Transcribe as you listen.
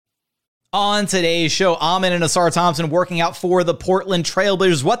On today's show, Amin and Asar Thompson working out for the Portland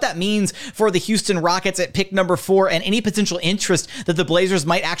Trailblazers, what that means for the Houston Rockets at pick number 4, and any potential interest that the Blazers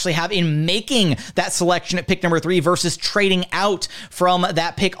might actually have in making that selection at pick number 3 versus trading out from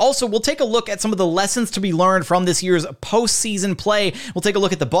that pick. Also, we'll take a look at some of the lessons to be learned from this year's postseason play. We'll take a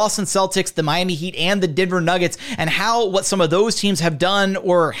look at the Boston Celtics, the Miami Heat, and the Denver Nuggets, and how what some of those teams have done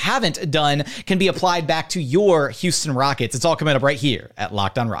or haven't done can be applied back to your Houston Rockets. It's all coming up right here at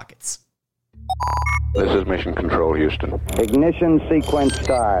Locked On Rockets. This is Mission Control, Houston. Ignition sequence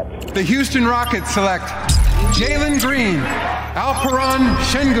start. The Houston Rockets select Jalen Green, Alperon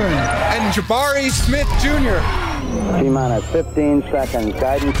Şengün, and Jabari Smith Jr. T-minus 15 seconds.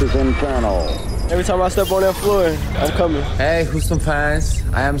 Guidance is internal. Every time I step on that floor, I'm coming. Hey, Houston fans,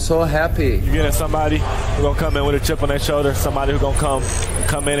 I am so happy. You're getting somebody who's going to come in with a chip on their shoulder, somebody who's going to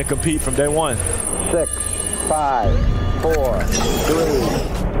come in and compete from day one. 6, 5, 4,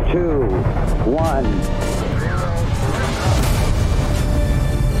 3, 2, 1.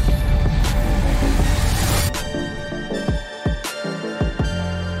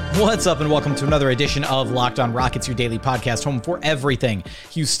 What's up, and welcome to another edition of Locked On Rockets, your daily podcast home for everything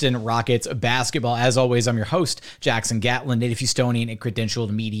Houston Rockets basketball. As always, I'm your host, Jackson Gatlin, native Houstonian and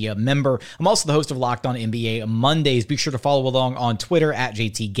credentialed media member. I'm also the host of Locked On NBA Mondays. Be sure to follow along on Twitter at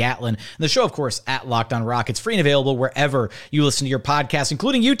JT Gatlin. And the show, of course, at Locked On Rockets, free and available wherever you listen to your podcast,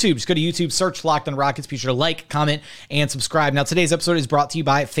 including YouTube. Just go to YouTube, search Locked On Rockets. Be sure to like, comment, and subscribe. Now, today's episode is brought to you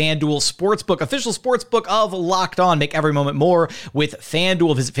by FanDuel Sportsbook, official sportsbook of Locked On. Make every moment more with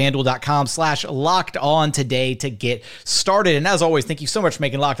FanDuel. Visit FanDuel.com/locked on today to get started. And as always, thank you so much for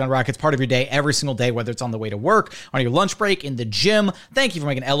making Locked On Rockets part of your day every single day, whether it's on the way to work, on your lunch break, in the gym. Thank you for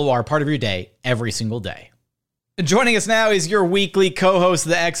making LOR part of your day every single day. Joining us now is your weekly co-host,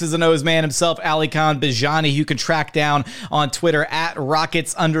 the X's and O's man himself, Ali Khan Bijani, who you can track down on Twitter at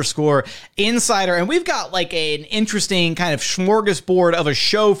Rockets_Insider. And we've got like an interesting kind of smorgasbord of a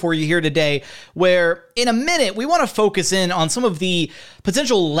show for you here today, where in a minute, we want to focus in on some of the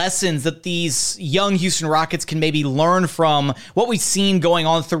potential lessons that these young Houston Rockets can maybe learn from what we've seen going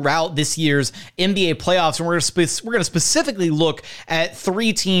on throughout this year's NBA playoffs. And we're going to specifically look at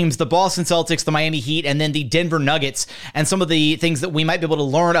 3 teams, the Boston Celtics, the Miami Heat, and then the Denver Nuggets, and some of the things that we might be able to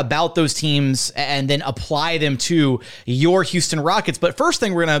learn about those teams and then apply them to your Houston Rockets. But first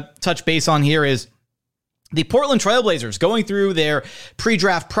thing we're going to touch base on here is the Portland Trailblazers going through their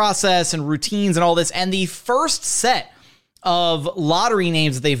pre-draft process and routines and all this, and the first set of lottery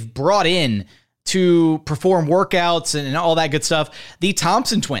names that they've brought in to perform workouts and all that good stuff, the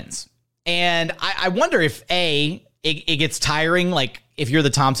Thompson twins. And I wonder if, it gets tiring, like if you're the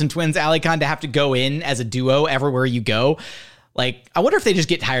Thompson twins, Ali Khan, to have to go in as a duo everywhere you go. Like, I wonder if they just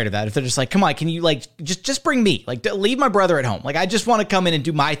get tired of that. If they're just like, come on, can you like, just bring me, like leave my brother at home. Like, I just want to come in and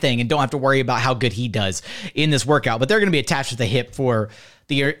do my thing and don't have to worry about how good he does in this workout. But they're going to be attached to the hip for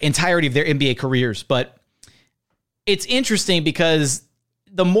the entirety of their NBA careers. But it's interesting because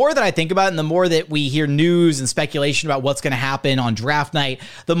the more that I think about it and the more that we hear news and speculation about what's going to happen on draft night,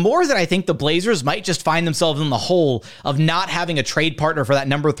 the more that I think the Blazers might just find themselves in the hole of not having a trade partner for that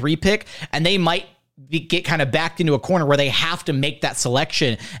number 3 pick. And they might get kind of backed into a corner where they have to make that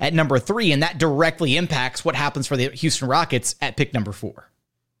selection at number 3. And that directly impacts what happens for the Houston Rockets at pick number 4.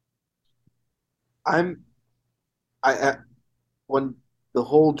 When the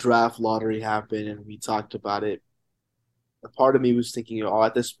whole draft lottery happened and we talked about it, a part of me was thinking,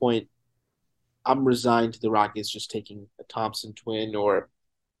 at this point, I'm resigned to the Rockets just taking a Thompson twin or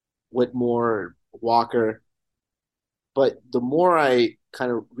Whitmore, Walker. But the more I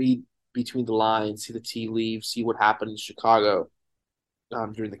kind of read between the lines, see the tea leaves, see what happened in Chicago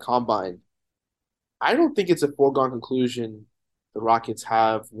during the Combine, I don't think it's a foregone conclusion the Rockets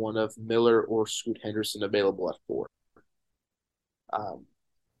have one of Miller or Scoot Henderson available at 4.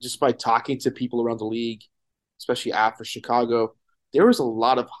 Just by talking to people around the league, especially after Chicago, there was a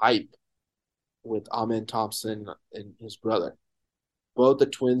lot of hype with Amen Thompson and his brother. Both the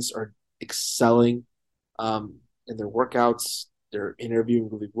twins are excelling in their workouts. They're interviewing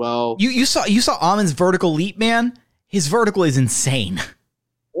really well. You saw Amen's vertical leap, man. His vertical is insane.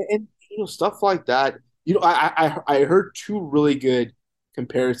 And stuff like that. I heard 2 really good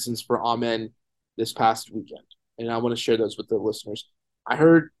comparisons for Amen this past weekend, and I want to share those with the listeners. I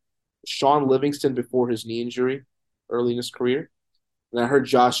heard Sean Livingston before his knee injury early in his career. And I heard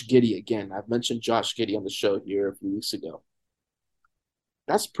Josh Giddey again. I've mentioned Josh Giddey on the show here a few weeks ago.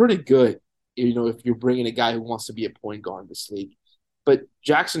 That's pretty good, if you're bringing a guy who wants to be a point guard in this league. But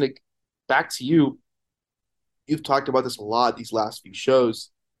Jackson, back to you. You've talked about this a lot these last few shows.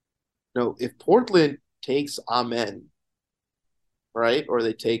 If Portland takes Amen, right, or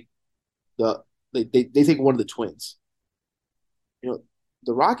they take they take one of the twins.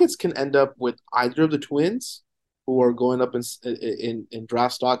 The Rockets can end up with either of the twins who are going up in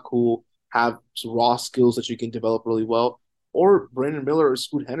draft stock who have some raw skills that you can develop really well, or Brandon Miller or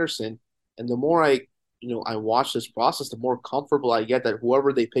Scoot Henderson. And the more I watch this process, the more comfortable I get that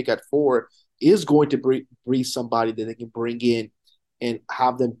whoever they pick at 4 is going to be somebody that they can bring in and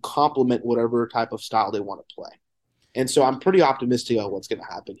have them complement whatever type of style they want to play. And so I'm pretty optimistic on what's going to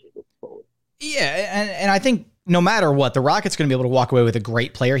happen here moving forward. Yeah, and I think no matter what, the Rockets going to be able to walk away with a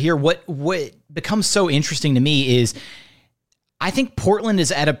great player here. What becomes so interesting to me is I think Portland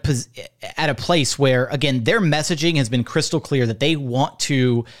is at a place where, again, their messaging has been crystal clear that they want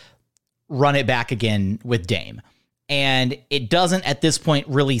to run it back again with Dame. And it doesn't at this point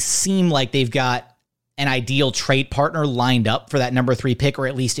really seem like they've got an ideal trade partner lined up for that number 3 pick, or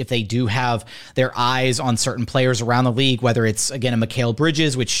at least if they do have their eyes on certain players around the league, whether it's, again, a Mikal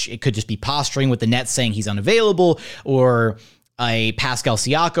Bridges, which it could just be posturing with the Nets saying he's unavailable, or a Pascal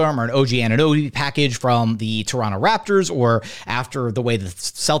Siakam or an OG Anunoby package from the Toronto Raptors, or after the way the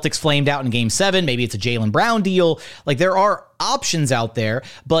Celtics flamed out in Game 7, maybe it's a Jaylen Brown deal. Like, there are options out there,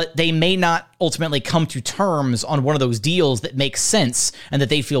 but they may not ultimately come to terms on one of those deals that makes sense and that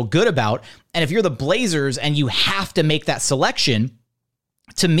they feel good about. And if you're the Blazers and you have to make that selection,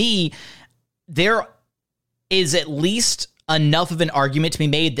 to me, there is at least enough of an argument to be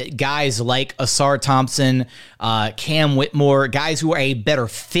made that guys like Asar Thompson, Cam Whitmore, guys who are a better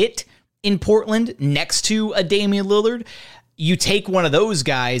fit in Portland next to a Damian Lillard, you take one of those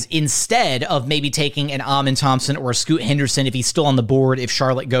guys instead of maybe taking an Amen Thompson or a Scoot Henderson if he's still on the board, if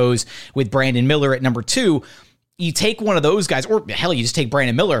Charlotte goes with Brandon Miller at number 2. You take one of those guys, or hell, you just take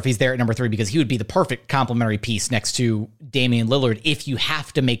Brandon Miller if he's there at number 3, because he would be the perfect complementary piece next to Damian Lillard if you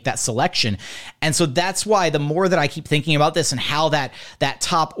have to make that selection. And so that's why the more that I keep thinking about this and how that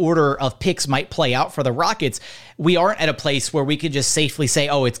top order of picks might play out for the Rockets, we aren't at a place where we could just safely say,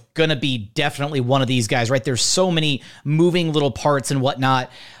 oh, it's going to be definitely one of these guys, right? There's so many moving little parts and whatnot.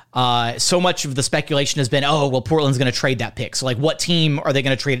 So much of the speculation has been, oh, well, Portland's going to trade that pick. So, like, what team are they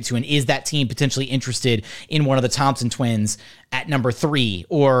going to trade it to? And is that team potentially interested in one of the Thompson twins at number 3,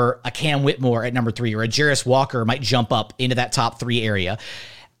 or a Cam Whitmore at number 3, or a Jarris Walker might jump up into that top 3 area?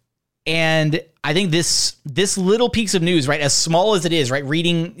 And I think this little piece of news, right, as small as it is, right,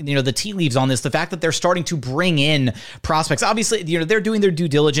 reading, the tea leaves on this, the fact that they're starting to bring in prospects, obviously, they're doing their due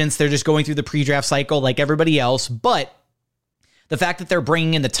diligence. They're just going through the pre-draft cycle like everybody else. But the fact that they're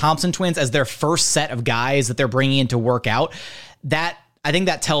bringing in the Thompson twins as their first set of guys that they're bringing in to work out, that I think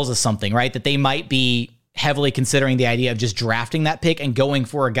that tells us something, right? That they might be heavily considering the idea of just drafting that pick and going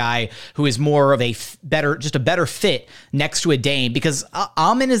for a guy who is more of a better fit next to a Dame, because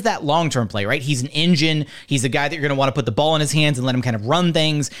Amen is that long-term play, right? He's an engine. He's a guy that you're going to want to put the ball in his hands and let him kind of run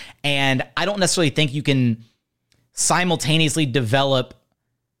things. And I don't necessarily think you can simultaneously develop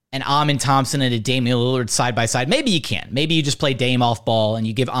an Amen Thompson and a Damian Lillard side by side. Maybe you can. Maybe you just play Dame off ball and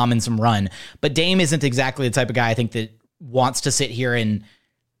you give Amen some run. But Dame isn't exactly the type of guy I think that wants to sit here and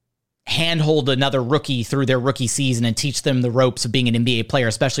handhold another rookie through their rookie season and teach them the ropes of being an NBA player,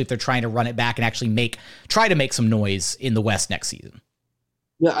 especially if they're trying to run it back and actually try to make some noise in the West next season.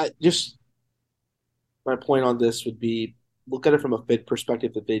 Yeah, my point on this would be, look at it from a fit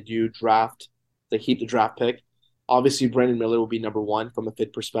perspective. That they do draft, they keep the draft pick. Obviously, Brandon Miller will be number 1 from a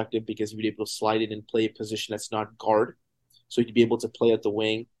fit perspective, because he would be able to slide in and play a position that's not guard. So he'd be able to play at the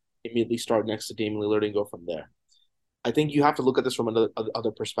wing, immediately start next to Damian Lillard and go from there. I think you have to look at this from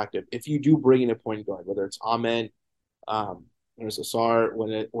another perspective. If you do bring in a point guard, whether it's Amen, or it's Asar,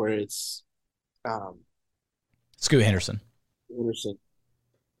 where it's Scoot Henderson,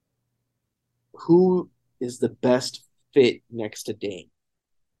 who is the best fit next to Dame?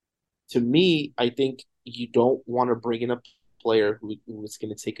 To me, I think you don't want to bring in a player who is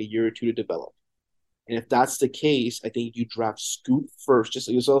going to take a year or 2 to develop. And if that's the case, I think you draft Scoot first, just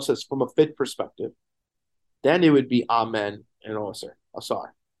as well as from a fit perspective. Then it would be Amen and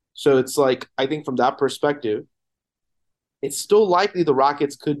Asar. So it's like, I think from that perspective, it's still likely the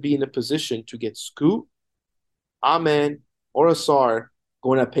Rockets could be in a position to get Scoot, Amen, or Asar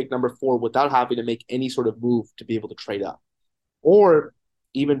going at pick number 4 without having to make any sort of move to be able to trade up. Or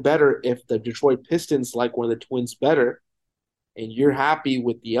even better, if the Detroit Pistons like one of the twins better and you're happy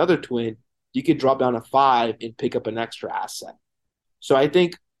with the other twin, you could drop down to 5 and pick up an extra asset. So I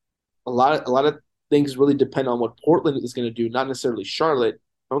think a lot of things really depend on what Portland is going to do, not necessarily Charlotte.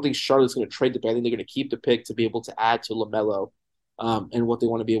 I don't think Charlotte's going to trade the pick. I think they're going to keep the pick to be able to add to LaMelo and what they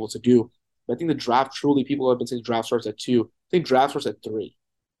want to be able to do. But I think the draft, truly, people have been saying draft starts at 2. I think draft starts at 3.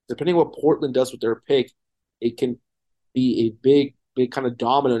 Depending on what Portland does with their pick, it can be a big be kind of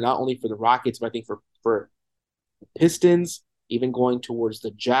domino, not only for the Rockets, but I think for the Pistons, even going towards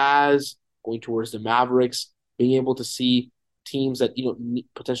the Jazz, going towards the Mavericks, being able to see teams that,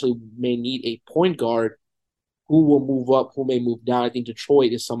 potentially may need a point guard, who will move up, who may move down. I think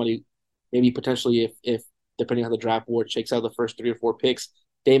Detroit is somebody maybe potentially if depending on how the draft board shakes out the first 3 or 4 picks,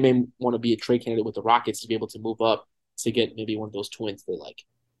 they may want to be a trade candidate with the Rockets to be able to move up to get maybe one of those twins they like.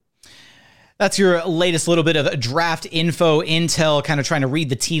 That's your latest little bit of draft info, intel, kind of trying to read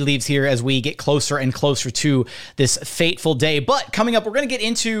the tea leaves here as we get closer and closer to this fateful day. But coming up, we're going to get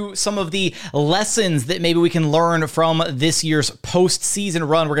into some of the lessons that maybe we can learn from this year's postseason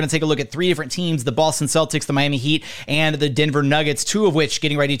run. We're going to take a look at 3 different teams, the Boston Celtics, the Miami Heat, and the Denver Nuggets, 2 of which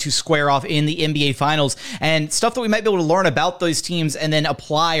getting ready to square off in the NBA Finals, and stuff that we might be able to learn about those teams and then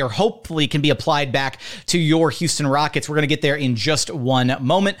apply, or hopefully can be applied back to your Houston Rockets. We're going to get there in just one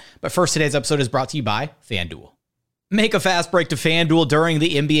moment. But first, today's episode is brought to you by FanDuel. Make a fast break to FanDuel during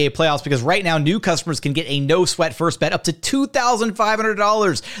the NBA playoffs, because right now new customers can get a no-sweat first bet up to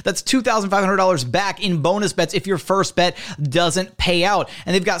 $2,500. That's $2,500 back in bonus bets if your first bet doesn't pay out.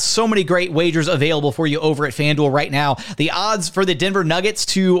 And they've got so many great wagers available for you over at FanDuel right now. The odds for the Denver Nuggets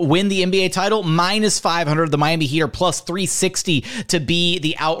to win the NBA title, -500. The Miami Heat are +360 to be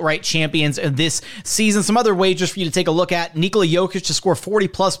the outright champions of this season. Some other wagers for you to take a look at: Nikola Jokic to score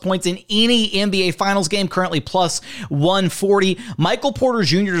 40-plus points in any NBA Finals game, currently +140. Michael Porter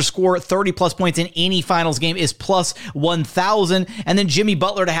Jr. to score 30-plus points in any Finals game is +1,000. And then Jimmy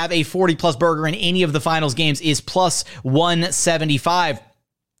Butler to have a 40-plus burger in any of the Finals games is +175.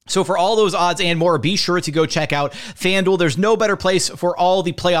 So for all those odds and more, be sure to go check out FanDuel. There's no better place for all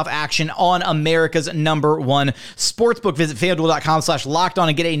the playoff action on America's #1 sportsbook. Visit FanDuel.com/lockedon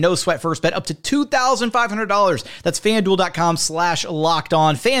and get a no-sweat first bet up to $2,500. That's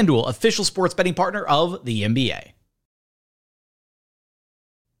FanDuel.com/lockedon. FanDuel, official sports betting partner of the NBA.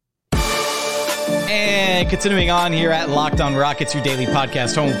 And continuing on here at Locked On Rockets, your daily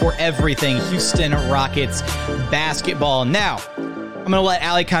podcast home for everything Houston Rockets basketball. Now, I'm going to let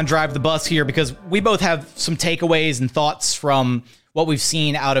Ali Khan drive the bus here, because we both have some takeaways and thoughts from what we've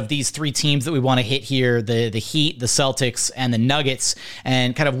seen out of these 3 teams that we want to hit here, the Heat, the Celtics, and the Nuggets,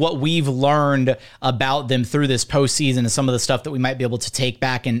 and kind of what we've learned about them through this postseason and some of the stuff that we might be able to take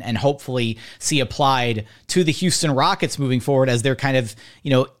back and hopefully see applied to the Houston Rockets moving forward as they're kind of,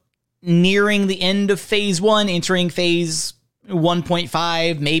 nearing the end of phase 1, entering phase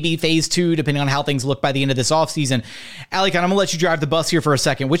 1.5, maybe phase 2, depending on how things look by the end of this offseason. Ali Khan, I'm going to let you drive the bus here for a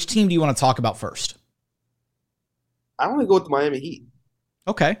second. Which team do you want to talk about first? I want to go with the Miami Heat.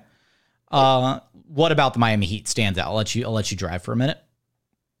 Okay. What about the Miami Heat stands out? I'll let you drive for a minute.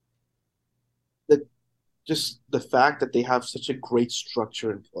 Just the fact that they have such a great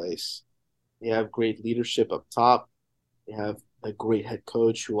structure in place. They have great leadership up top. They have a great head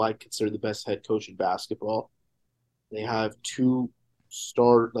coach, who I consider the best head coach in basketball. They have 2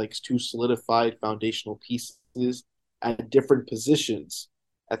 solidified foundational pieces at different positions,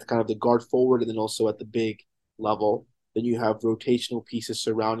 at kind of the guard forward and then also at the big level. Then you have rotational pieces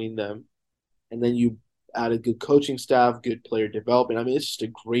surrounding them. And then you add a good coaching staff, good player development. I mean, it's just a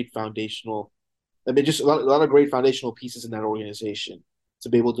great foundational – just a lot of great foundational pieces in that organization to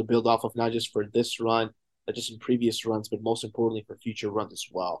be able to build off of, not just for this run, not just in previous runs, but most importantly for future runs as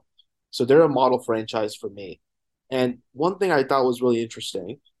well. So they're a model franchise for me. And one thing I thought was really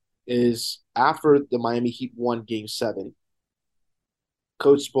interesting is after the Miami Heat won Game 7,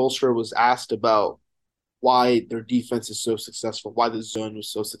 Coach Spoelstra was asked about why their defense is so successful, why the zone was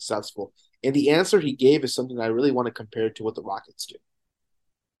so successful. And the answer he gave is something that I really want to compare to what the Rockets do.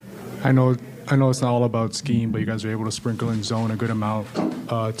 I know it's not all about scheme, but you guys are able to sprinkle in zone a good amount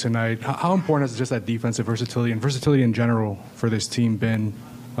tonight. How important has just that defensive versatility and versatility in general for this team been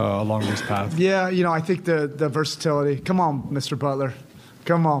along this path? Yeah, I think the versatility. Come on, Mr. Butler.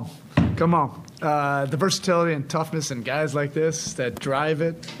 Come on. The versatility and toughness in guys like this that drive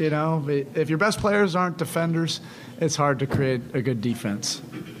it, If your best players aren't defenders, it's hard to create a good defense.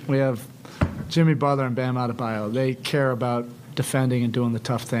 We have Jimmy Butler and Bam Adebayo. They care about defending and doing the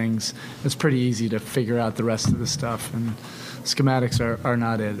tough things. It's pretty easy to figure out the rest of the stuff, and schematics are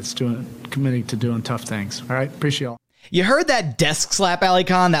not it. It's committing to doing tough things. All right, appreciate y'all. You heard that desk slap, Ali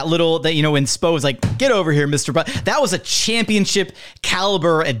Khan, that when Spo was like, "Get over here, Mr. But," that was a championship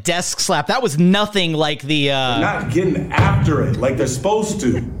caliber a desk slap. That was nothing like the They're not getting after it like they're supposed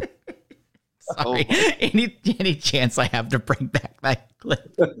to. Sorry. Any chance I have to bring back that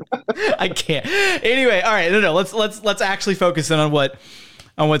clip? I can't. Anyway, all right, no. Let's actually focus in on what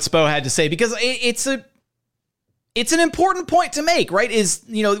Spo had to say, because it's an important point to make, right?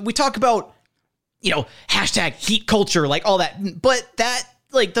 We talk about hashtag heat culture, like all that. But that,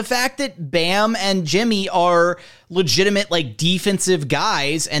 like the fact that Bam and Jimmy are legitimate like defensive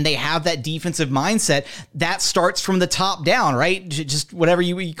guys and they have that defensive mindset, that starts from the top down, right? Just whatever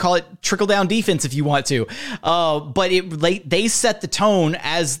you call it, trickle down defense if you want to. But they set the tone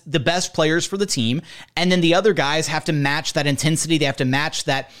as the best players for the team. And then the other guys have to match that intensity. They have to match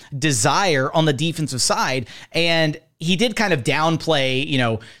that desire on the defensive side. And he did kind of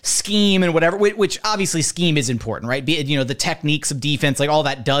downplay, scheme and whatever, which obviously scheme is important, right? The techniques of defense, like all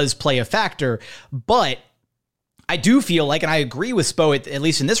that does play a factor. But I do feel like, and I agree with Spo, at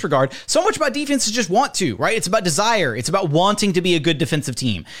least in this regard, so much about defense is just want to, right? It's about desire. It's about wanting to be a good defensive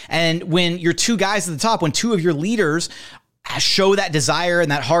team. And when you're two guys at the top, when two of your leaders show that desire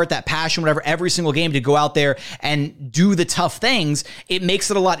and that heart, that passion, whatever, every single game to go out there and do the tough things, it makes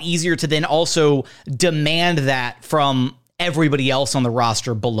it a lot easier to then also demand that from everybody else on the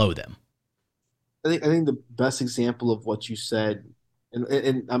roster below them. I think the best example of what you said,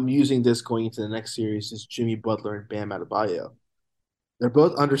 and I'm using this going into the next series, is Jimmy Butler and Bam Adebayo. They're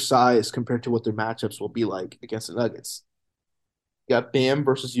both undersized compared to what their matchups will be like against the Nuggets. You got Bam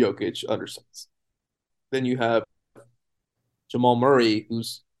versus Jokic, undersized. Then you have Jamal Murray,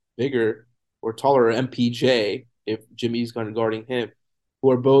 who's bigger or taller, MPJ, if Jimmy's going to guarding him,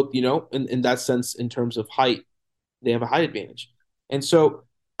 who are both, in that sense, in terms of height, they have a height advantage. And so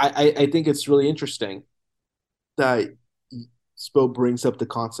I think it's really interesting that Spo brings up the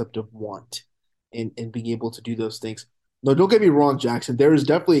concept of want and being able to do those things. No, don't get me wrong, Jackson. There is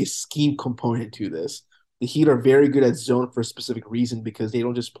definitely a scheme component to this. The Heat are very good at zone for a specific reason because they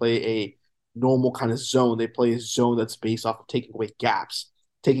don't just play a normal kind of zone. They play a zone that's based off of taking away gaps,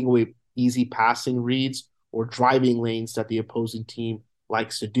 taking away easy passing reads or driving lanes that the opposing team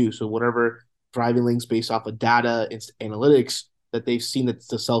likes to do. So whatever driving lanes based off of data and analytics that they've seen that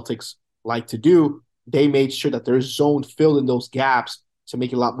the Celtics like to do, they made sure that there's zone filled in those gaps to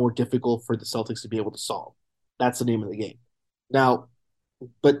make it a lot more difficult for the Celtics to be able to solve. That's the name of the game. Now,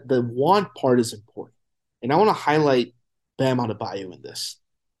 but the want part is important. And I want to highlight Bam Adebayo in this,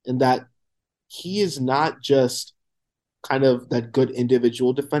 in that he is not just kind of that good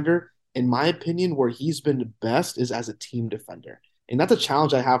individual defender. In my opinion, where he's been the best is as a team defender. And that's a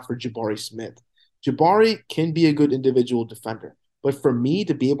challenge I have for Jabari Smith. Jabari can be a good individual defender. But for me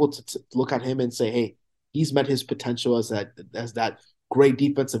to be able to look at him and say, hey, he's met his potential as that great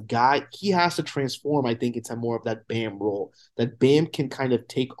defensive guy, he has to transform, I think, into more of that Bam role. That Bam can kind of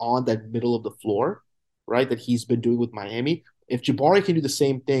take on that middle of the floor, right, that he's been doing with Miami. If Jabari can do the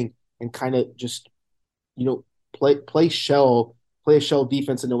same thing and kind of just, play a shell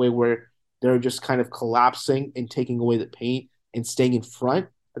defense in a way where they're just kind of collapsing and taking away the paint and staying in front,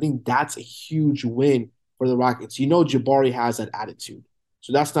 I think that's a huge win for the Rockets. Jabari has that attitude.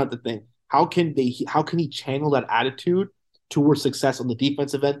 So that's not the thing. How can he channel that attitude towards success on the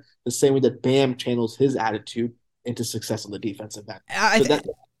defensive end the same way that Bam channels his attitude into success on the defensive end?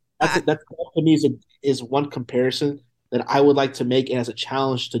 That to me is one comparison that I would like to make as a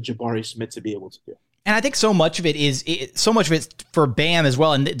challenge to Jabari Smith to be able to do. And I think so much of it for Bam as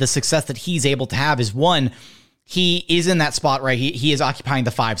well, and the success that he's able to have is, one, he is in that spot, right? He is occupying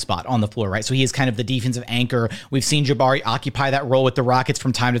the 5 spot on the floor, right? So he is kind of the defensive anchor. We've seen Jabari occupy that role with the Rockets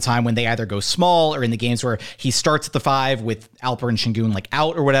from time to time when they either go small or in the games where he starts at the 5 with Alper and Şengün like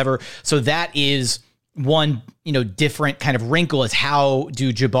out or whatever. So that is one, different kind of wrinkle, is how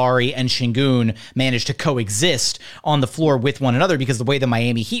do Jabari and Şengün manage to coexist on the floor with one another? Because the way the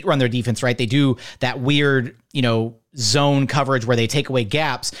Miami Heat run their defense, right, they do that weird, zone coverage where they take away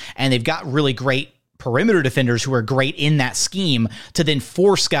gaps, and they've got really great perimeter defenders who are great in that scheme to then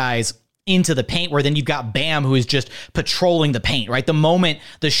force guys into the paint, where then you've got Bam, who is just patrolling the paint, right? The moment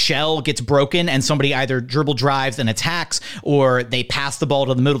the shell gets broken and somebody either dribble drives and attacks, or they pass the ball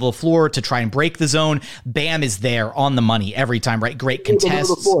to the middle of the floor to try and break the zone, Bam is there on the money every time, right? Great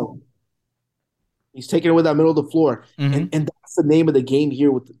contests. He's taking away that middle of the floor. Mm-hmm. And that's the name of the game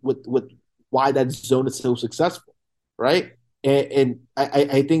here with why that zone is so successful, right? And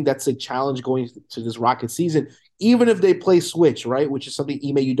I think that's a challenge going to this Rocket season, even if they play switch, right, which is something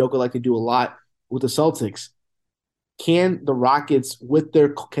Ime Udoka like to do a lot with the Celtics. Can the Rockets,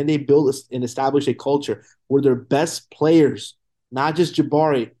 can they build and establish a culture where their best players, not just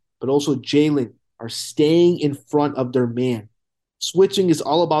Jabari, but also Jalen, are staying in front of their man? Switching is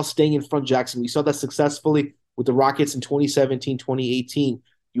all about staying in front, Jackson. We saw that successfully with the Rockets in 2017, 2018.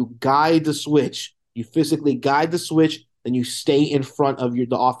 You guide the switch. You physically guide the switch, then you stay in front of the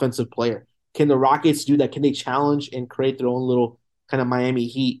offensive player. Can the Rockets do that? Can they challenge and create their own little kind of Miami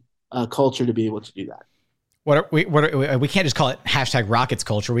Heat culture to be able to do that? We can't just call it hashtag Rockets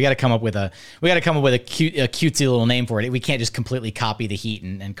culture. We got to come up with a cutesy little name for it. We can't just completely copy the Heat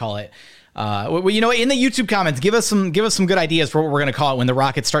and call it. In the YouTube comments, give us some good ideas for what we're going to call it when the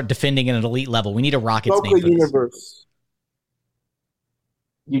Rockets start defending at an elite level. We need a Rockets name for Universe.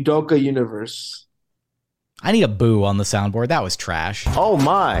 Udoka Universe. I need a boo on the soundboard. That was trash. Oh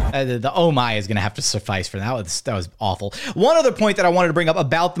my. The oh my is going to have to suffice for that. That was awful. One other point that I wanted to bring up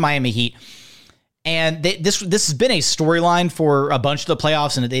about the Miami Heat, and this has been a storyline for a bunch of the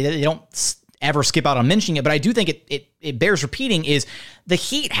playoffs, and they don't ever skip out on mentioning it, but I do think it bears repeating, is the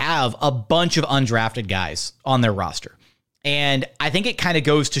Heat have a bunch of undrafted guys on their roster. And I think it kind of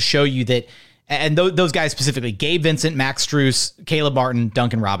goes to show you that, and those guys specifically, Gabe Vincent, Max Strus, Caleb Martin,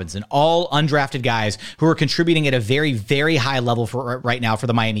 Duncan Robinson, all undrafted guys who are contributing at a very, very high level for right now for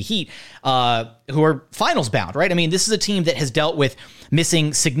the Miami Heat, who are finals bound, right? I mean, this is a team that has dealt with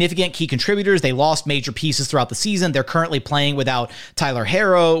missing significant key contributors. They lost major pieces throughout the season. They're currently playing without Tyler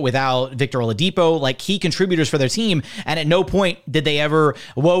Herro, without Victor Oladipo, like key contributors for their team. And at no point did they ever,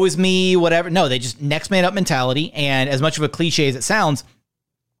 woe is me, whatever. No, they just next man up mentality. And as much of a cliche as it sounds,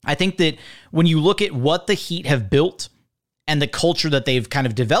 I think that when you look at what the Heat have built and the culture that they've kind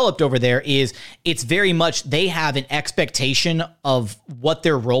of developed over there, is it's very much they have an expectation of what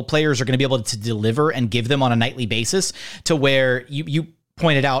their role players are going to be able to deliver and give them on a nightly basis, to where you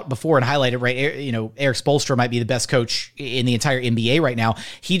pointed out before and highlighted, right? Eric Spoelstra might be the best coach in the entire NBA right now.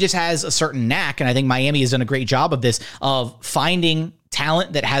 He just has a certain knack, and I think Miami has done a great job of this, of finding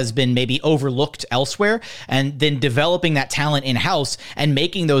talent that has been maybe overlooked elsewhere, and then developing that talent in-house and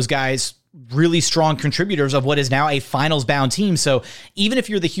making those guys really strong contributors of what is now a finals-bound team. So even if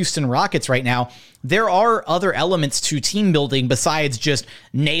you're the Houston Rockets right now, there are other elements to team building besides just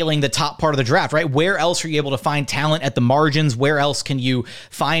nailing the top part of the draft, right? Where else are you able to find talent at the margins? Where else can you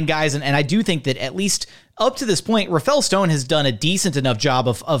find guys? And I do think that at least up to this point, Rafael Stone has done a decent enough job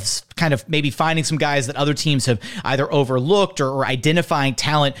of kind of maybe finding some guys that other teams have either overlooked or identifying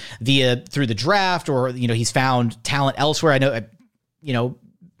talent through the draft, or, he's found talent elsewhere. I know,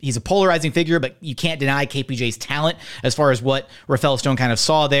 he's a polarizing figure, but you can't deny KPJ's talent as far as what Rafael Stone kind of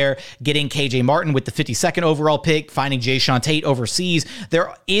saw there. Getting KJ Martin with the 52nd overall pick, finding Jayshawn Tate overseas.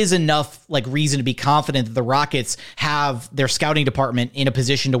 There is enough reason to be confident that the Rockets have their scouting department in a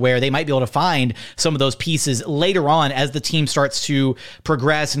position to where they might be able to find some of those pieces later on as the team starts to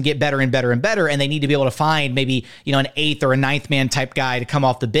progress and get better and better and better. And they need to be able to find maybe, an 8th or a 9th man type guy to come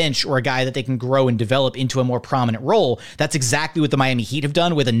off the bench, or a guy that they can grow and develop into a more prominent role. That's exactly what the Miami Heat have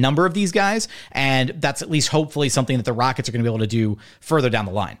done with a number of these guys, and that's at least hopefully something that the Rockets are going to be able to do further down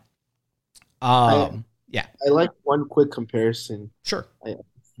the line. I like one quick comparison. Sure. I was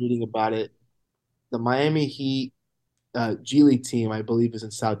reading about it. The Miami Heat G League team, I believe, is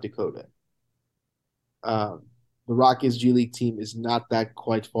in South Dakota. The Rockets G League team is not that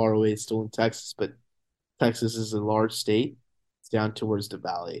quite far away. It's still in Texas, but Texas is a large state. It's down towards the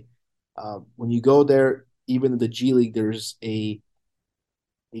valley. When you go there, even in the G League, there's a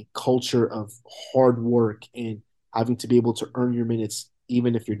culture of hard work and having to be able to earn your minutes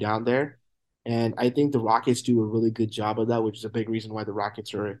even if you're down there. And I think the Rockets do a really good job of that, which is a big reason why the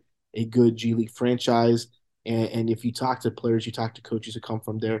Rockets are a good G League franchise. And if you talk to players, you talk to coaches who come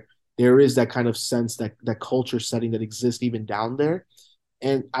from there, there is that kind of sense, that culture setting that exists even down there.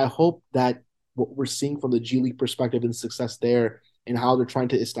 And I hope that what we're seeing from the G League perspective and success there, and how they're trying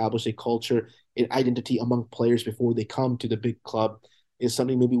to establish a culture and identity among players before they come to the big club, is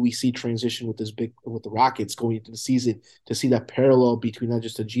something maybe we see transition with the Rockets going into the season, to see that parallel between not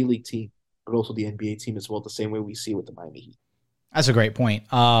just the G League team, but also the NBA team as well, the same way we see with the Miami Heat. That's a great point.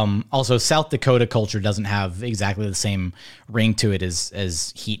 Also, South Dakota culture doesn't have exactly the same ring to it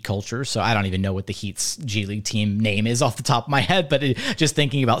as Heat culture. So I don't even know what the Heat's G League team name is off the top of my head, but just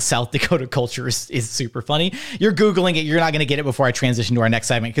thinking about South Dakota culture is super funny. You're Googling it. You're not going to get it before I transition to our next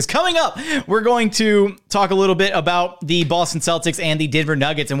segment, because coming up, we're going to talk a little bit about the Boston Celtics and the Denver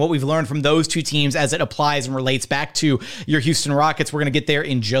Nuggets and what we've learned from those two teams as it applies and relates back to your Houston Rockets. We're going to get there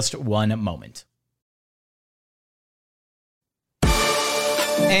in just one moment.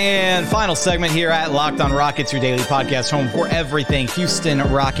 And final segment here at Locked On Rockets, your daily podcast home for everything Houston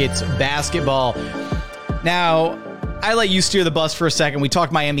Rockets basketball. Now, I let you steer the bus for a second. We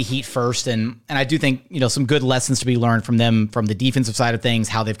talked Miami Heat first, and I do think, some good lessons to be learned from them, from the defensive side of things,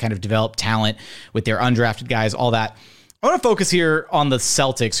 how they've kind of developed talent with their undrafted guys, all that. I want to focus here on the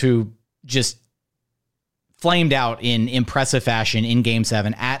Celtics, who just flamed out in impressive fashion in Game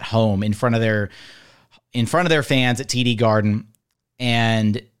 7 at home in front of their fans at TD Garden.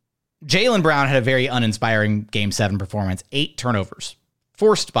 And Jaylen Brown had a very uninspiring Game 7 performance. 8 turnovers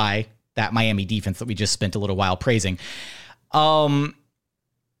forced by that Miami defense that we just spent a little while praising.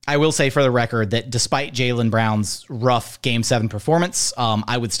 I will say for the record that despite Jaylen Brown's rough Game 7 performance,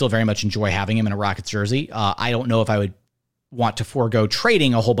 I would still very much enjoy having him in a Rockets jersey. I don't know if I would want to forego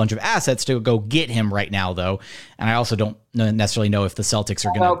trading a whole bunch of assets to go get him right now, though. And I also don't necessarily know if the Celtics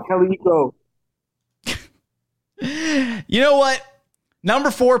are going to. You know what?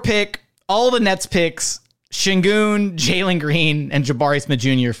 Number 4 pick, all the Nets picks, Şengün, Jalen Green, and Jabari Smith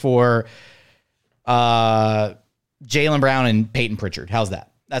Jr. for Jaylen Brown and Peyton Pritchard. How's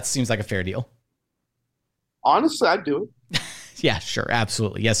that? That seems like a fair deal. Honestly, I'd do it. Yeah, sure.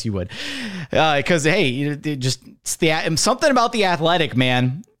 Absolutely. Yes, you would. Because, hey, just something about the Athletic,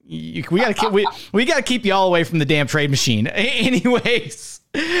 man. We got to keep you all away from the damn trade machine. Anyways.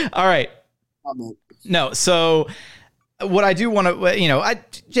 All right. No, so what I do want to,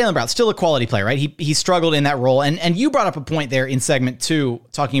 Jaylen Brown, still a quality player, right? He struggled in that role. And you brought up a point there in segment 2,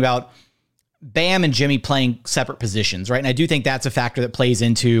 talking about Bam and Jimmy playing separate positions, right? And I do think that's a factor that plays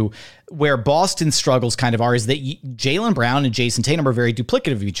into where Boston's struggles kind of are, is that Jaylen Brown and Jason Tatum are very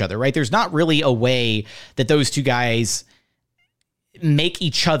duplicative of each other, right? There's not really a way that those two guys make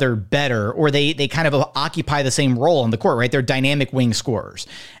each other better, or they kind of occupy the same role on the court, right? They're dynamic wing scorers.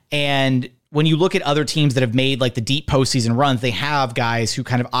 And when you look at other teams that have made like the deep postseason runs, they have guys who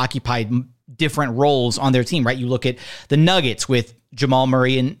kind of occupied different roles on their team, right? You look at the Nuggets with Jamal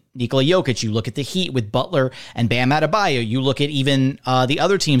Murray and Nikola Jokic. You look at the Heat with Butler and Bam Adebayo. You look at even the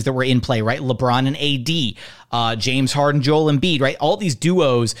other teams that were in play, right? LeBron and AD, James Harden, Joel Embiid, right? All these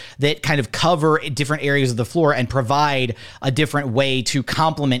duos that kind of cover different areas of the floor and provide a different way to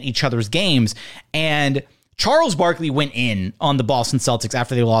complement each other's games. And Charles Barkley went in on the Boston Celtics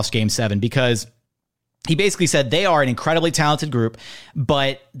after they lost Game 7 because he basically said they are an incredibly talented group,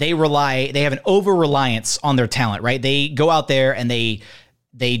 but they have an over-reliance on their talent, right? They go out there and they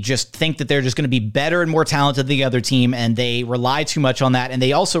just think that they're just going to be better and more talented than the other team, and they rely too much on that. And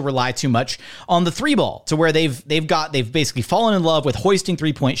they also rely too much on the 3-ball, to where they've basically fallen in love with hoisting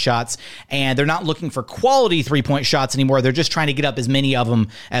 3-point shots, and they're not looking for quality 3-point shots anymore. They're just trying to get up as many of them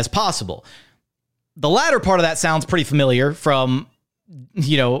as possible. The latter part of that sounds pretty familiar from,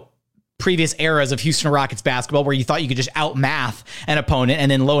 previous eras of Houston Rockets basketball, where you thought you could just outmath an opponent, and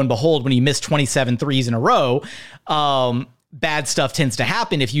then lo and behold, when you miss 27 threes in a row, bad stuff tends to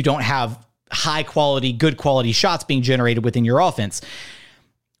happen if you don't have high quality, good quality shots being generated within your offense.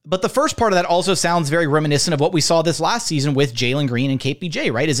 But the first part of that also sounds very reminiscent of what we saw this last season with Jalen Green and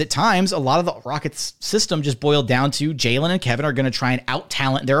KPJ, right? Is at times a lot of the Rockets system just boiled down to Jalen and Kevin are going to try and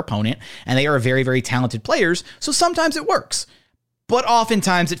out-talent their opponent, and they are very, very talented players, so sometimes it works. But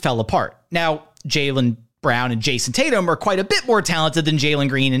oftentimes it fell apart. Now, Jaylen Brown and Jason Tatum are quite a bit more talented than Jalen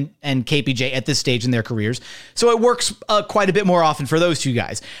Green and KPJ at this stage in their careers. So it works quite a bit more often for those two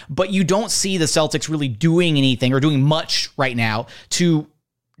guys. But you don't see the Celtics really doing anything or doing much right now to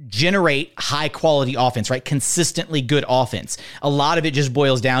generate high quality offense, right? Consistently good offense. A lot of it just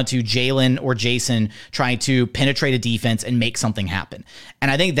boils down to Jalen or Jason trying to penetrate a defense and make something happen.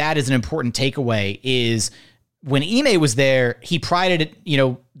 And I think that is an important takeaway, is when Ime was there, he prided,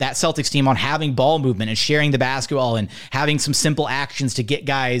 that Celtics team on having ball movement and sharing the basketball and having some simple actions to get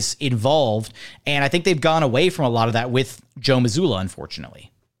guys involved. And I think they've gone away from a lot of that with Joe Mazzulla,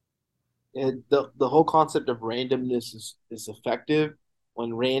 unfortunately. And the whole concept of randomness is effective when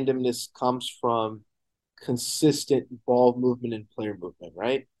randomness comes from consistent ball movement and player movement,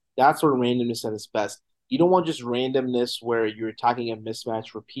 right? That's where randomness at its best. You don't want just randomness where you're attacking a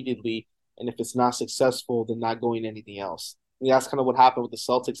mismatch repeatedly, and if it's not successful, then not going anything else. That's kind of what happened with the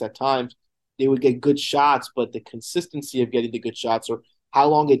Celtics at times. They would get good shots, but the consistency of getting the good shots, or how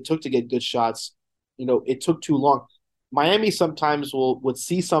long it took to get good shots, it took too long. Miami sometimes would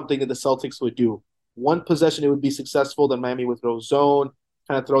see something that the Celtics would do. One possession, it would be successful, then Miami would throw zone,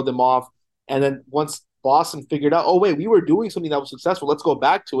 kind of throw them off. And then once Boston figured out, oh, wait, we were doing something that was successful, let's go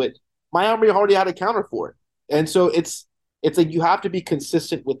back to it, Miami already had a counter for it. And so it's like you have to be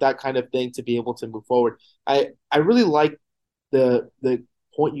consistent with that kind of thing to be able to move forward. I really like the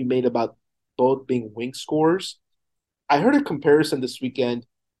point you made about both being wing scorers. I heard a comparison this weekend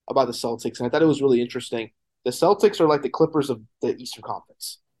about the Celtics, and I thought it was really interesting. The Celtics are like the Clippers of the Eastern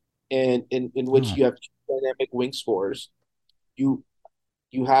Conference, and in which you have dynamic wing scorers. You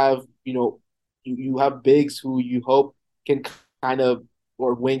have you have bigs who you hope can kind of,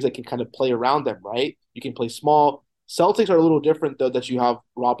 or wings that can kind of play around them, right? You can play small. Celtics are a little different, though, that you have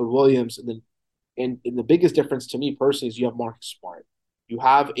Robert Williams, and then and the biggest difference to me personally is you have Marcus Smart. You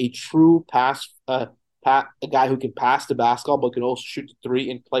have a true a guy who can pass the basketball but can also shoot the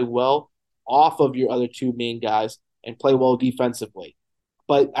three and play well off of your other two main guys and play well defensively.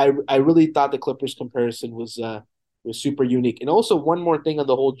 But I really thought the Clippers comparison was super unique. And also one more thing on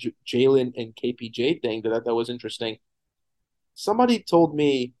the whole Jalen and KPJ thing that I thought was interesting. Somebody told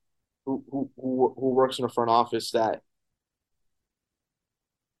me who works in the front office that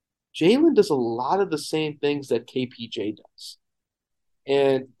Jalen does a lot of the same things that KPJ does.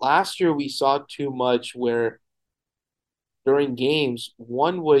 And last year we saw too much where during games,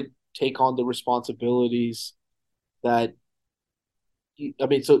 one would take on the responsibilities that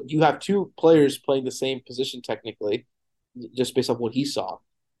so you have two players playing the same position technically, just based on what he saw,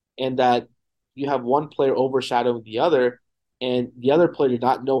 and that you have one player overshadowing the other, and the other player did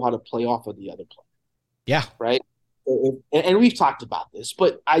not know how to play off of the other player. Yeah. Right? And we've talked about this,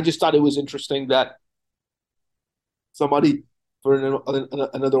 but I just thought it was interesting that somebody for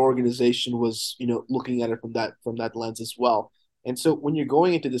another organization was, looking at it from that lens as well. And so when you're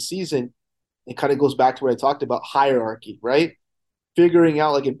going into the season, it kind of goes back to what I talked about, hierarchy, right? Figuring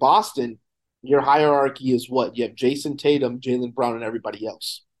out, like in Boston, your hierarchy is what? You have Jason Tatum, Jaylen Brown, and everybody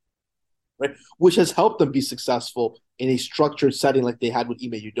else, right? Which has helped them be successful in a structured setting like they had with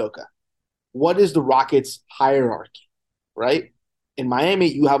Ime Udoka. What is the Rockets' hierarchy, right? In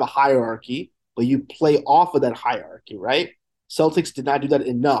Miami, you have a hierarchy, but you play off of that hierarchy, right? Celtics did not do that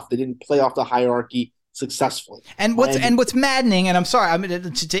enough. They didn't play off the hierarchy successfully. And what's maddening, and I'm sorry, I'm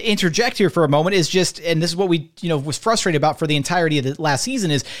to interject here for a moment, is just, and this is what we was frustrated about for the entirety of the last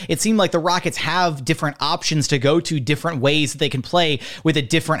season, is it seemed like the Rockets have different options to go to, different ways that they can play with a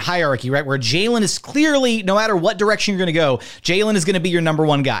different hierarchy, right? Where Jalen is clearly, no matter what direction you're going to go, Jalen is going to be your number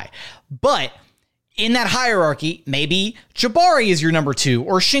one guy. But in that hierarchy, maybe Jabari is your number two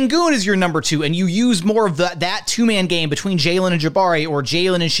or Şengün is your number two, and you use more of that two-man game between Jalen and Jabari or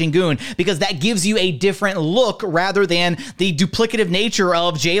Jalen and Şengün because that gives you a different look rather than the duplicative nature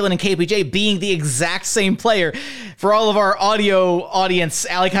of Jalen and KPJ being the exact same player. For all of our audio audience,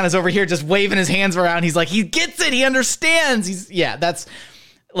 Ali Khan is over here just waving his hands around. He's like, he gets it. He understands.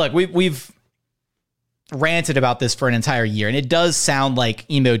 Look, we've ranted about this for an entire year, and it does sound like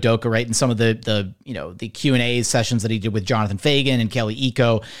Ime Udoka, right? In some of the Q&A sessions that he did with Jonathan Fagan and Kelly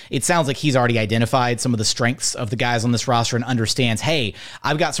Iko, it sounds like he's already identified some of the strengths of the guys on this roster and understands, hey,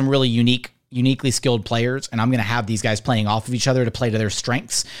 I've got some really uniquely skilled players, and I'm going to have these guys playing off of each other to play to their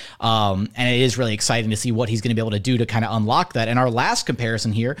strengths. And it is really exciting to see what he's going to be able to do to kind of unlock that. And our last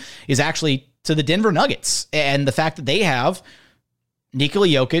comparison here is actually to the Denver Nuggets and the fact that they have Nikola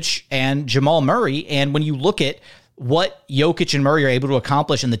Jokic and Jamal Murray. And when you look at what Jokic and Murray are able to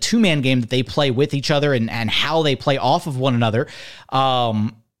accomplish in the two-man game that they play with each other and how they play off of one another,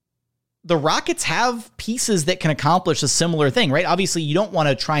 the Rockets have pieces that can accomplish a similar thing, right? Obviously, you don't want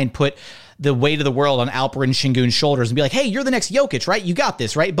to try and put the weight of the world on Alperen Şengün's shoulders and be like, hey, you're the next Jokic, right? You got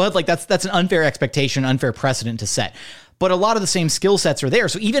this, right? But that's an unfair expectation, unfair precedent to set. But a lot of the same skill sets are there.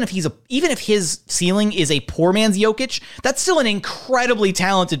 So even if his ceiling is a poor man's Jokic, that's still an incredibly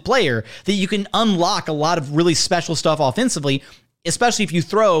talented player that you can unlock a lot of really special stuff offensively, especially if you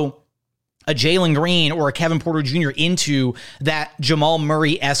throw a Jalen Green or a Kevin Porter Jr. into that Jamal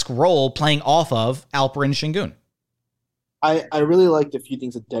Murray-esque role playing off of Alperen Şengün. I really like the few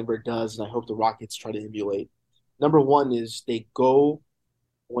things that Denver does, and I hope the Rockets try to emulate. Number one is they go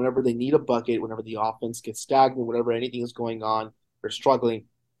whenever they need a bucket, whenever the offense gets stagnant, whenever anything is going on, they're struggling,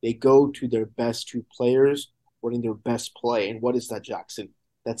 they go to their best two players running their best play. And what is that, Jackson?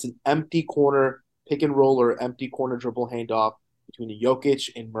 That's an empty corner pick and roll or empty corner dribble handoff between Jokic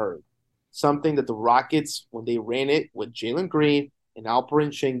and Murray. Something that the Rockets, when they ran it with Jalen Green and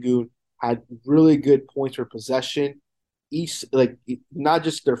Alperen Şengün, had really good points per possession. Not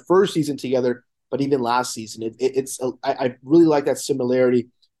just their first season together, but even last season. I really like that similarity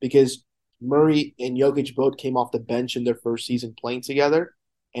because Murray and Jokic both came off the bench in their first season playing together,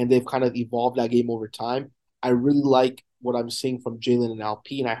 and they've kind of evolved that game over time. I really like what I'm seeing from Jalen and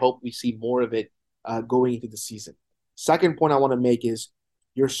LP, and I hope we see more of it going into the season. Second point I want to make is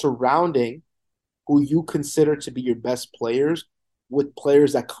you're surrounding who you consider to be your best players with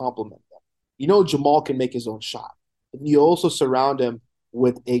players that complement them. Jamal can make his own shot. And you also surround him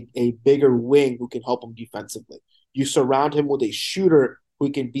with a bigger wing who can help him defensively. You surround him with a shooter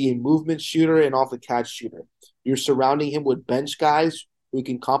who can be a movement shooter and off the catch shooter. You're surrounding him with bench guys who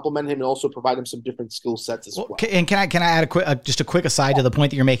can complement him and also provide him some different skill sets as well. And can I add a quick aside to the point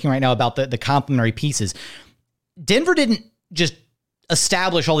that you're making right now about the complementary pieces? Denver didn't just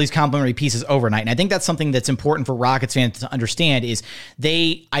establish all these complementary pieces overnight. And I think that's something that's important for Rockets fans to understand is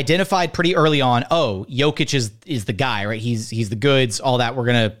they identified pretty early on, Jokic is the guy, right? He's the goods, all that. We're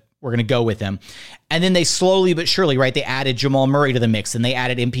going to we're going to go with him. And then they slowly but surely, right, they added Jamal Murray to the mix, and they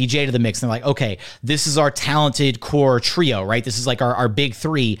added MPJ to the mix. And they're like, okay, this is our talented core trio, right? This is like our big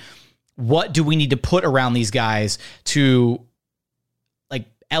three. What do we need to put around these guys to like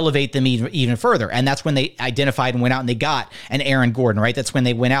elevate them even further? And that's when they identified and went out and they got an Aaron Gordon, right? That's when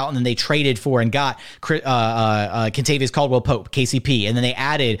they went out and then they traded for and got Kentavious Caldwell-Pope, KCP, and then they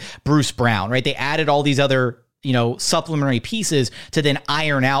added Bruce Brown, right? They added all these other supplementary pieces to then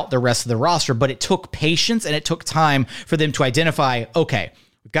iron out the rest of the roster. But it took patience and it took time for them to identify, okay,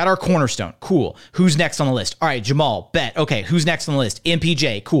 we've got our cornerstone. Cool. Who's next on the list? All right, Jamal, bet. Okay, who's next on the list?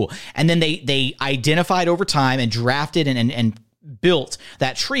 MPJ, cool. And then they identified over time and drafted and built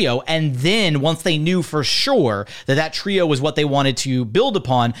that trio. And then once they knew for sure that trio was what they wanted to build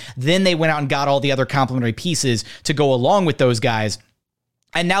upon, then they went out and got all the other complementary pieces to go along with those guys.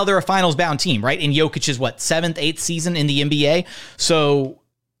 And now they're a finals-bound team, right? In Jokic's, 7th, 8th season in the NBA. So,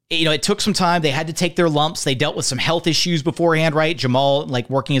 it took some time. They had to take their lumps. They dealt with some health issues beforehand, right? Jamal,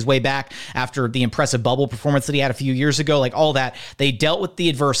 working his way back after the impressive bubble performance that he had a few years ago, all that. They dealt with the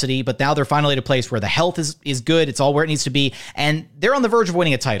adversity, but now they're finally at a place where the health is good. It's all where it needs to be. And they're on the verge of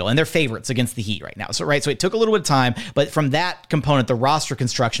winning a title, and they're favorites against the Heat right now. So it took a little bit of time, but from that component, the roster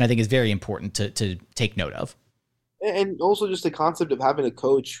construction, I think, is very important to take note of. And also just the concept of having a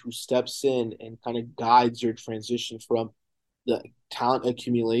coach who steps in and kind of guides your transition from the talent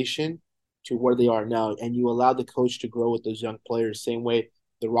accumulation to where they are now. And you allow the coach to grow with those young players, same way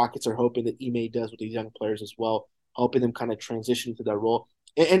the Rockets are hoping that Ime does with these young players as well, helping them kind of transition to that role.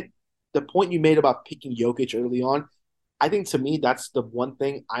 And the point you made about picking Jokic early on, I think to me that's the one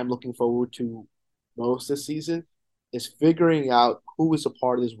thing I'm looking forward to most this season is figuring out who is a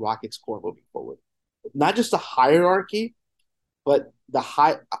part of this Rockets core moving forward. Not just the hierarchy, but the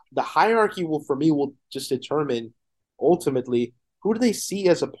hierarchy will just determine ultimately who do they see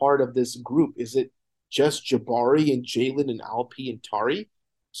as a part of this group. Is it just Jabari and Jalen and Alpi and Tari?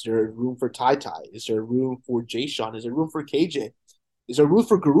 Is there room for Ty? Is there room for Jay-Sean? Is there room for KJ? Is there room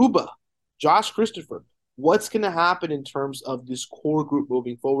for Garuba, Josh Christopher? What's going to happen in terms of this core group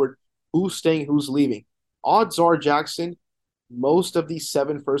moving forward? Who's staying? Who's leaving? Odds are, Jackson, most of these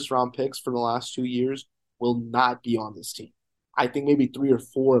 7 first-round picks for the last 2 years will not be on this team. I think maybe 3 or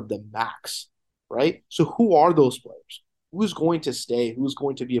 4 of them max, right? So who are those players? Who's going to stay? Who's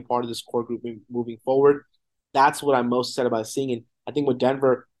going to be a part of this core group moving forward? That's what I'm most excited about seeing. And I think with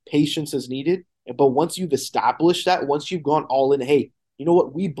Denver, patience is needed. But once you've established that, once you've gone all in, hey, you know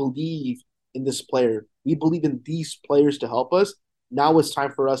what? We believe in this player. We believe in these players to help us. Now it's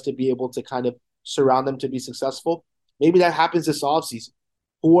time for us to be able to kind of surround them to be successful. Maybe that happens this offseason.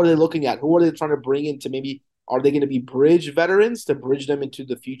 Who are they looking at? Who are they trying to bring in to maybe – are they going to be bridge veterans to bridge them into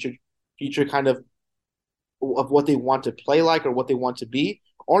the future kind of what they want to play like or what they want to be?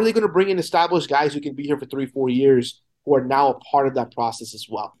 Or are they going to bring in established guys who can be here for 3-4 years who are now a part of that process as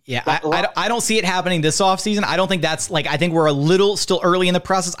well? Yeah, I don't see it happening this offseason. I don't think that's I think we're a little still early in the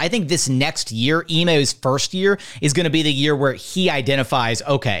process. I think this next year, Ime's first year, is going to be the year where he identifies,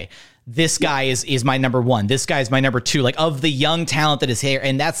 okay, this guy is my number 1. This guy is my number 2, of the young talent that is here.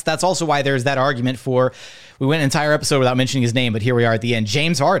 And that's also why there's that argument for, we went an entire episode without mentioning his name, but here we are at the end.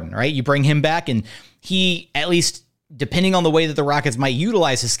 James Harden, right? You bring him back and he, at least depending on the way that the Rockets might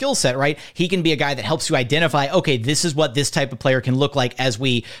utilize his skill set, right? He can be a guy that helps you identify, okay, this is what this type of player can look like as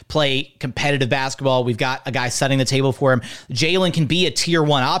we play competitive basketball. We've got a guy setting the table for him. Jalen can be a tier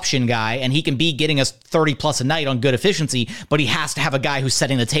 1 option guy, and he can be getting us 30 plus a night on good efficiency, but he has to have a guy who's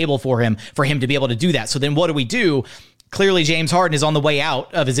setting the table for him to be able to do that. So then what do we do? Clearly, James Harden is on the way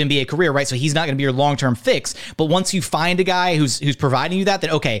out of his NBA career, right? So he's not going to be your long-term fix. But once you find a guy who's providing you that, then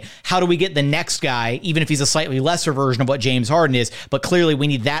okay, how do we get the next guy, even if he's a slightly lesser version of what James Harden is? But clearly, we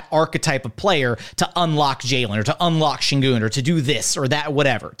need that archetype of player to unlock Jalen or to unlock Şengün or to do this or that,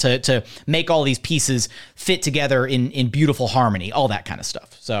 whatever, to make all these pieces fit together in beautiful harmony, all that kind of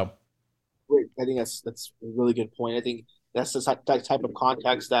stuff. So, great. I think that's a really good point. I think that's the type of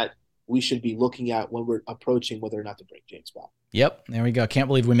context that we should be looking at when we're approaching whether or not to bring James back. Yep, there we go. Can't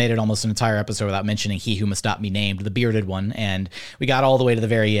believe we made it almost an entire episode without mentioning he who must not be named, the bearded one, and we got all the way to the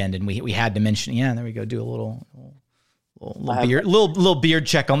very end, and we had to mention. Yeah, there we go. Do a little beard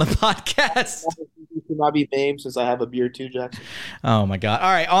check on the podcast. You should not be named since I have a beard too, Jackson. Oh my God!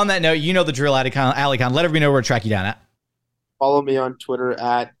 All right. On that note, you know the drill, Alicon. Let everybody know where to track you down at. Follow me on Twitter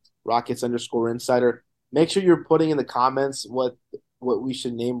at Rockets_insider. Make sure you're putting in the comments what we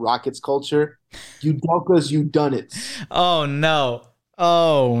should name Rockets culture. You Delcas, you done it. Oh, no.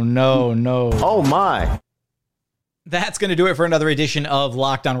 Oh, no, no. Oh, my. That's going to do it for another edition of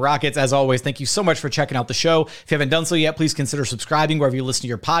Locked on Rockets. As always, thank you so much for checking out the show. If you haven't done so yet, please consider subscribing wherever you listen to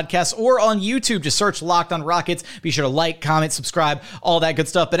your podcasts or on YouTube. Just search Locked on Rockets. Be sure to like, comment, subscribe, all that good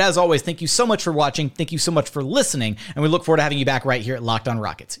stuff. But as always, thank you so much for watching. Thank you so much for listening. And we look forward to having you back right here at Locked on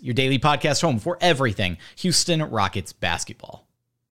Rockets, your daily podcast home for everything Houston Rockets basketball.